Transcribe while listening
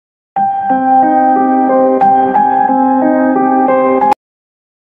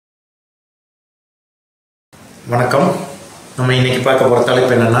வணக்கம். நம்ம இன்னைக்கு பார்க்க போகிற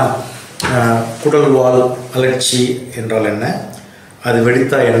தலைப்பு என்னென்னா, குடல்வால் அழற்சி என்றால் என்ன, அது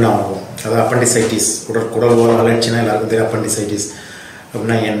வெடித்தால் என்ன ஆகும், அதாவது அப்பண்டிசைட்டிஸ். குடல்வால் அழற்சினா எல்லாருக்கும் தெரியும். அப்பண்டிசைட்டிஸ்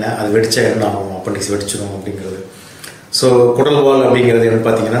அப்படின்னா என்ன, அது வெடித்தா என்ன ஆகும், அப்பண்டிக்ஸ் வெடிச்சிடும் அப்படிங்கிறது. ஸோ குடல்வால் அப்படிங்கிறது என்ன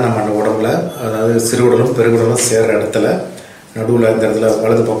பார்த்தீங்கன்னா, நம்ம அந்த உடம்புல, அதாவது சிறுகுடலும் பெருகுடலும் சேர்கிற இடத்துல நடுவில் இந்த இடத்துல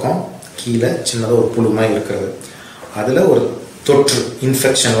வலது பக்கம் கீழே சின்னதாக ஒரு புழுமாய் இருக்கிறது. அதில் ஒரு தொற்று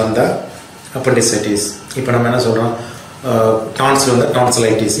இன்ஃபெக்ஷன் வந்தால் அப்பண்டிசைட்டிஸ். இப்போ நம்ம என்ன சொல்கிறோம், டான்சில் வந்து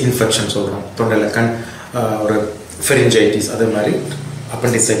டான்சிலைட்டிஸ் இன்ஃபெக்ஷன் சொல்கிறோம், தொண்டையில் ஒரு ஃபெரிஞ்சைட்டிஸ், அதே மாதிரி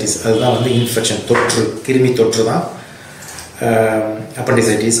அப்பண்டிசைட்டிஸ். அதுதான் வந்து இன்ஃபெக்ஷன், தொற்று, கிருமி தொற்று தான்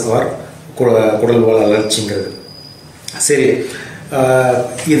அப்பண்டிசைட்டிஸ் ஆர் குடல்வால் அழற்சிங்கிறது. சரி,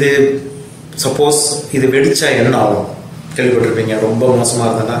 இது சப்போஸ் இது வெடிச்சா என்ன ஆகும் கேள்விப்பட்டிருப்பீங்க. ரொம்ப மோசமாக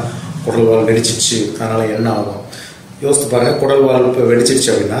இருந்ததுன்னா குடல்வால் வெடிச்சிச்சு, அதனால் என்ன ஆகும் யோசித்து பாருங்கள். குடல்வால் இப்போ வெடிச்சிருச்சு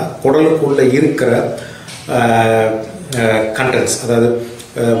அப்படின்னா குடலுக்குள்ளே இருக்கிற கண்டென்ட்ஸ், அதாவது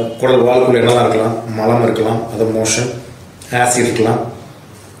குடல் வால்குள்ளே என்னெல்லாம் இருக்கலாம், மலம் இருக்கலாம், அது மோஷன், ஆசிட் இருக்கலாம்,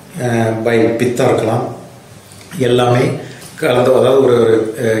 பித்தம் இருக்கலாம், எல்லாமே கலந்து, அதாவது ஒரு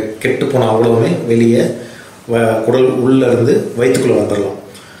கெட்டு போன அவ்வளவுமே வெளியே குடல் உள்ளே இருந்து வயிற்றுக்குள்ளே வந்துடலாம்.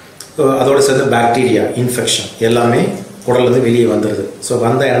 அதோடு சேர்ந்து பாக்டீரியா இன்ஃபெக்ஷன் எல்லாமே குடல்லேருந்து வெளியே வந்துடுது. ஸோ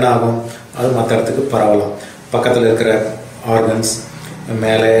வந்தால் என்ன ஆகும், அது மற்ற இடத்துக்கு பரவலாம், பக்கத்தில் இருக்கிற ஆர்கன்ஸ்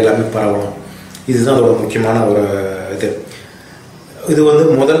மேலே எல்லாமே பரவலாம். இதுதான் அதோட முக்கியமான ஒரு இது வந்து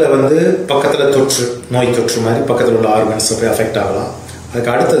முதல்ல வந்து பக்கத்தில் தொற்று, நோய் தொற்று மாதிரி பக்கத்தில் உள்ள ஆர்கன்ஸ் போய் அஃபெக்ட் ஆகலாம்.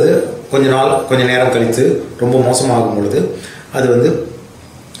 அதுக்கு அடுத்தது கொஞ்ச நேரம் கழித்து ரொம்ப மோசமாகும் பொழுது அது வந்து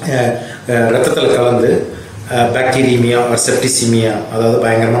ரத்தத்தில் கலந்து பாக்டீரிமியா ஆர் செப்டிசிமியா, அதாவது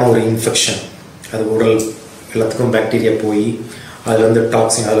பயங்கரமான ஒரு இன்ஃபெக்ஷன், அது உடல் எல்லாத்துக்கும் பாக்டீரியா போய் அதில் வந்து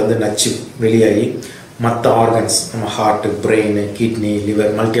டாக்ஸின், அதில் வந்து நச்சு வெளியாகி மற்ற ஆர்கன்ஸ், நம்ம heart, brain, kidney,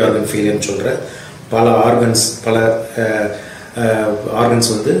 liver, multi organ ஃபெயிலியர்னு சொல்கிற பல ஆர்கன்ஸ்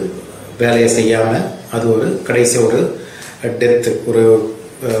வந்து வேலையை செய்யாமல் அது ஒரு கடைசியாக ஒரு டெத்து,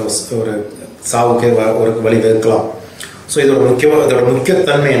 ஒரு சாவுக்கே ஒரு வழி வகுக்கலாம். ஸோ இதோட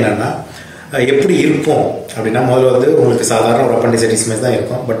முக்கியத்தன்மை என்னென்னா, எப்படி இருக்கும் அப்படின்னா, முதல்ல வந்து உங்களுக்கு சாதாரண ஒரு அப்பண்டிசைட்டிஸ் மாதிரி தான்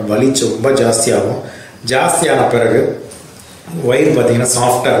இருக்கும். பட் வலி ரொம்ப ஜாஸ்தியாகும். ஜாஸ்தியான பிறகு வயிறு பார்த்தீங்கன்னா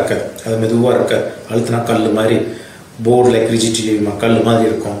சாஃப்டாக இருக்க, அது மெதுவாக இருக்க, அழுத்தினா கல் மாதிரி, போர்டு லைக் ரிஜிட்டி கல் மாதிரி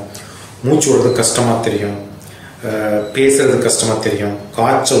இருக்கும். மூச்சு விடுறது கஷ்டமாக தெரியும், பேசுறது கஷ்டமாக தெரியும்,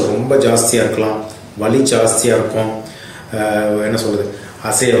 காய்ச்சல் ரொம்ப ஜாஸ்தியாக இருக்கலாம், வலி ஜாஸ்தியாக இருக்கும். என்ன சொல்கிறது,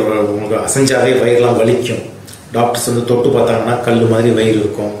 உங்களுக்கு அசைஞ்சாவே வயிறுலாம் வலிக்கும். டாக்டர்ஸ் வந்து தொட்டு பார்த்தாங்கன்னா கல் மாதிரி வயிறு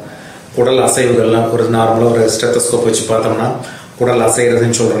இருக்கும். குடல் அசைவுகள்லாம் ஒரு நார்மலாக ஒரு ஸ்டெத்தஸ்கோப் வச்சு பார்த்தோம்னா குடல்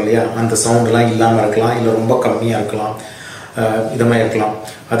அசைகிறதுன்னு சொல்கிறோம் இல்லையா, அந்த சவுண்டெலாம் இல்லாமல் இருக்கலாம், இல்லை ரொம்ப கம்மியாக இருக்கலாம், இது மாதிரி இருக்கலாம்.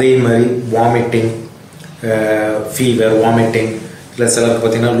 அதே மாதிரி வாமிட்டிங், ஃபீவர், வாமிட்டிங், இல்லை சிலருக்கு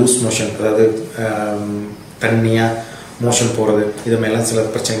பார்த்திங்கன்னா லூஸ் மோஷன், அதாவது தண்ணியாக மோஷன் போகிறது, இது மாதிரிலாம் சில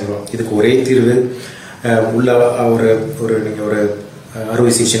பிரச்சனைகள் வரும். இதுக்கு ஒரே தீர்வு உள்ள நீங்கள் ஒரு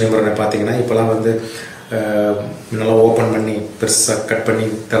அறுவை சிகிச்சை நிபுணரை பார்த்தீங்கன்னா, இப்போலாம் வந்து நல்லா ஓப்பன் பண்ணி பெருசாக கட் பண்ணி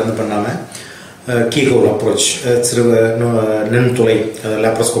திறந்து பண்ணாமல் கீஹோல் அப்ரோச், சிறு நுண்துளை, அது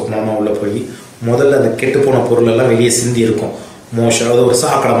லேப்ரோஸ்கோப் மூலமாக உள்ளே போய் முதல்ல அந்த கெட்டுப்போன பொருள் எல்லாம் வெளியே சிந்தி இருக்கும். மோஷன், அதாவது ஒரு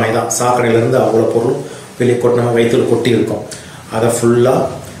சாக்கடை மாதிரி தான், சாக்கடையிலேருந்து அவ்வளோ பொருள் வெளியே நம்ம வயிற்றுல கொட்டி இருக்கும். அதை ஃபுல்லாக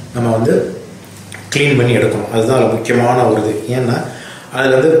நம்ம வந்து க்ளீன் பண்ணி எடுக்கணும். அதுதான் அதில் முக்கியமான ஒரு இது. ஏன்னா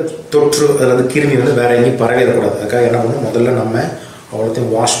அதில் வந்து தொற்று, அதில் வந்து கிருமி வந்து வேறு எங்கேயும் பரவிடக்கூடாது. அதுக்காக என்ன பண்ணணும், முதல்ல நம்ம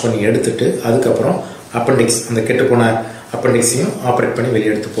அவ்வளோத்தையும் வாஷ் பண்ணி எடுத்துட்டு அதுக்கப்புறம் அப்பண்டிக்ஸ், அந்த கெட்டுப்போன அப்பண்டிக்ஸையும் ஆப்ரேட் பண்ணி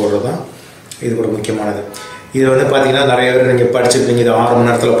வெளியே எடுத்து போடுறது தான் இது ஒரு முக்கியமானது. இது வந்து பார்த்தீங்கன்னா நிறைய பேர் நீங்கள் படிச்சிருப்பீங்க, இது 6 மணி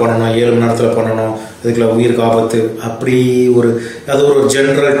நேரத்தில் பண்ணணும், 7 மணி நேரத்தில் பண்ணணும், இதுக்குள்ள உயிருக்கு ஆபத்து, அப்படி அது ஒரு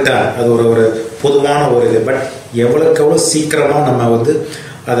ஜென்ரல் டேம், அது ஒரு பொதுவான ஒரு இது. பட் எவ்வளோக்கு எவ்வளோ சீக்கிரமாக நம்ம வந்து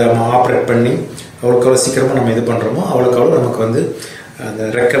அதை ஆப்ரேட் பண்ணி அவ்வளோக்கு எவ்வளோ சீக்கிரமாக நம்ம இது பண்ணுறோமோ அவ்வளோக்கு எவ்வளோ நமக்கு வந்து அந்த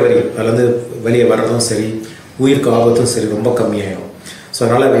ரெக்கவரி, அதில் வந்து வெளியே வர்றதும் சரி, உயிருக்கு ஆபத்தும் சரி ரொம்ப கம்மியாயிடும். ஸோ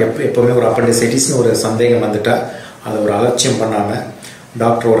அதனால் எப்போவுமே ஒரு அப்பண்டிசைட்டிஸ்னு ஒரு சந்தேகம் வந்துட்டால் அதை ஒரு அலட்சியம் பண்ணாமல்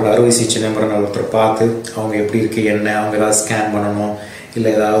டாக்டர் ஒரு அறுவை சிகிச்சை நிபுணர் ஒருத்தர் பார்த்து அவங்க எப்படி இருக்குது என்ன, அவங்க ஏதாவது ஸ்கேன் பண்ணணும், இல்லை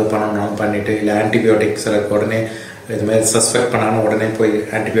ஏதாவது பண்ணணும் பண்ணிவிட்டு, இல்லை ஆன்டிபயோட்டிக் சிலருக்கு உடனே இதுமாதிரி சஸ்பெக்ட் பண்ணாமல் உடனே போய்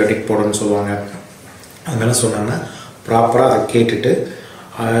ஆன்டிபயோட்டிக் போடணும்னு சொல்லுவாங்க. அதுமாதிரி சொன்னாங்கன்னா ப்ராப்பராக அதை கேட்டுட்டு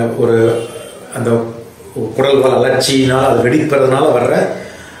ஒரு அந்த குடல்வால் அலர்ஜினால் அது வெடிப்பறதுனால வர்ற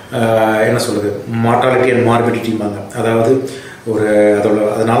என்ன சொல்கிறது, மார்டாலிட்டி அண்ட் மார்பிடிட்டிம்பாங்க, அதாவது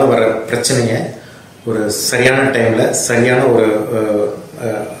அதனால் வர்ற பிரச்சனையை ஒரு சரியான டைமில் சரியான ஒரு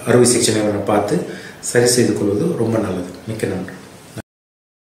அறுவை சிகிச்சை நிபுணரை பார்த்து சரி செய்து கொள்வது ரொம்ப நல்லது. மிக்க நன்றி.